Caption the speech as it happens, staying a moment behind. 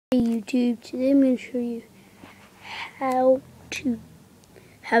Hey YouTube, today I'm going to show you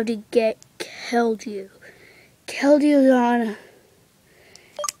how to get keldeo. Keldeo is on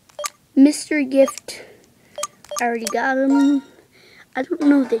mystery gift. I already got him. I don't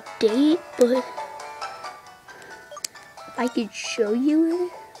know the date, but I could show you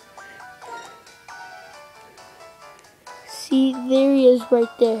it. See, there he is right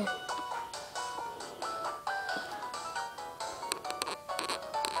there.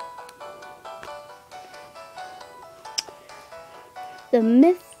 The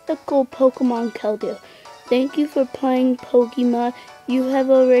mythical Pokemon Keldeo. Thank you for playing Pokemon. You have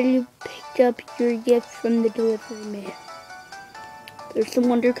already picked up your gift from the delivery man. There's the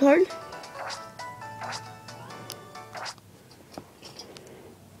Wonder Card.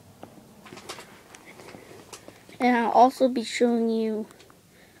 And I'll also be showing you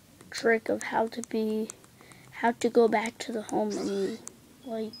a trick of how to go back to the home menu,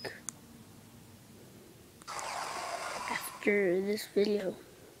 like after this video.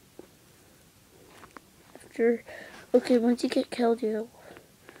 Okay, once you get keldeo,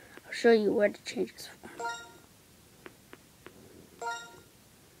 I'll show you where to change this form.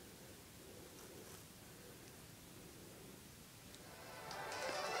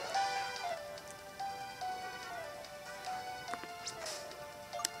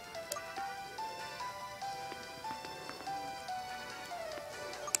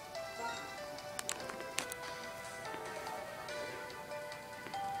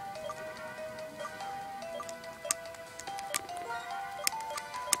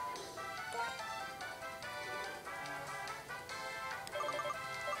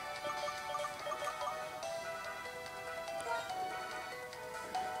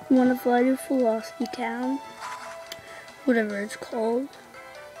 You want to fly to Velocity Town, whatever it's called.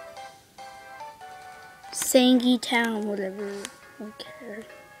 Sangy Town, whatever, I don't care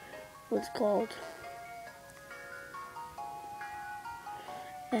what it's called.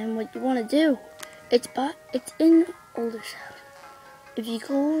 And what you want to do, it's in Oldershire. If you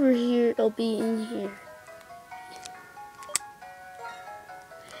go over here, it'll be in here.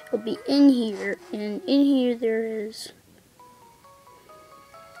 It'll be in here, and in here there is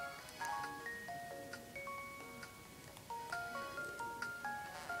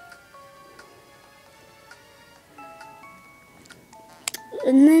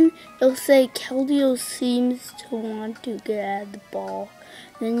and then it'll say keldeo seems to want to get out of the ball.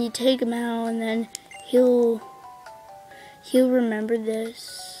 And then you take him out, and then he'll remember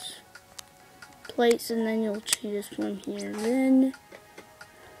this place, and then you'll choose from here. And then,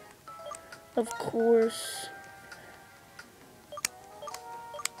 of course,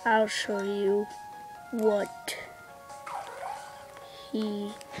 I'll show you what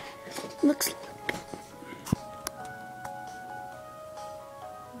he looks like.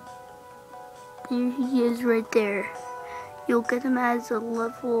 Here he is right there. You'll get him as a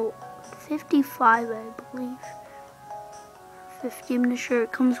level 55, I believe. 50, I'm not sure.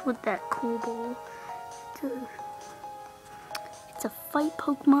 It comes with that cool ball. It's a fight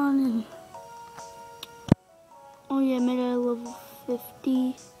Pokemon, and oh yeah, I made it at level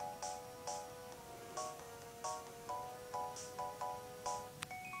 50.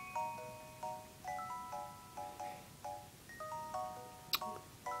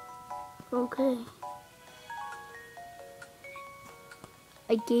 Okay.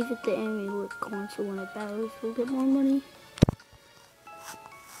 I gave it the amulet coin, so when it battles, we'll get more money.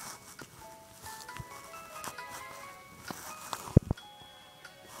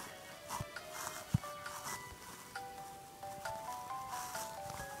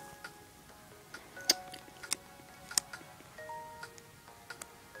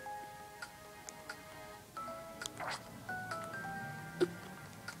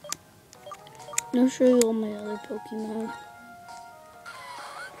 I'll show you all my other Pokemon.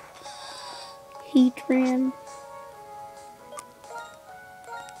 Heatran.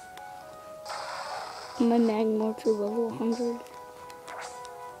 My Magmar to level 100.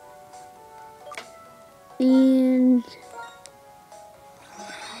 And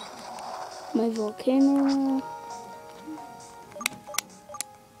my Volcano.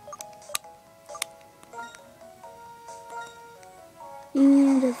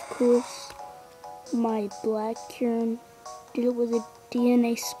 And of course, my Black Curn. Did it with a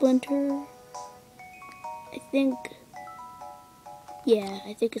DNA splinter. I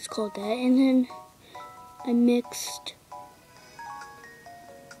think it's called that. And then I mixed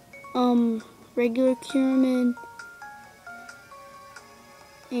regular Curman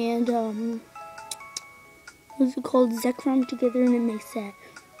and what's it called, Zekrom together, and it makes that.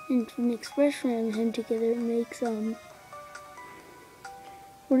 And to mix Reshiram and him together, it makes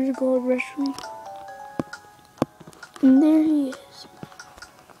What is it called? Restroom. And there he is.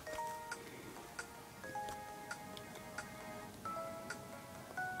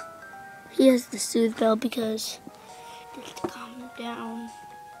 He has the soothe bell because just to calm him down.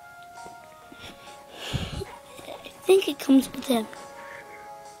 I think it comes with him.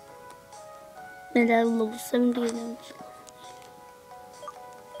 And at level 70 and then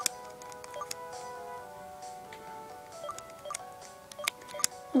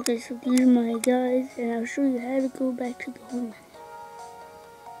okay, so these are my guys, and I'll show you how to go back to the home.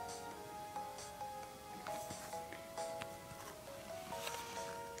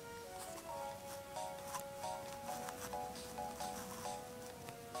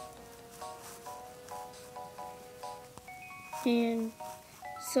 And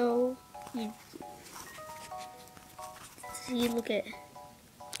so you see, look at,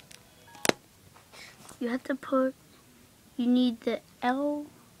 you have to put, you need the L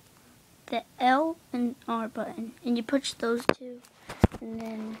and R button, and you push those two, and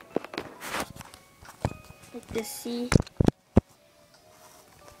then like the C.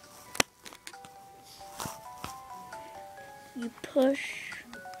 You push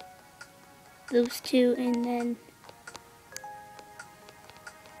those two, and then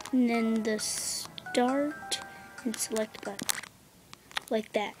the start and select button,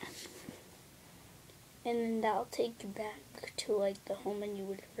 like that. And then that'll take you back to like the home menu,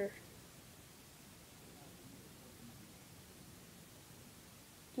 whatever.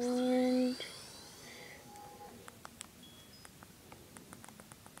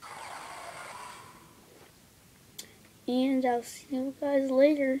 And I'll see you guys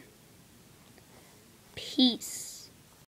later. Peace.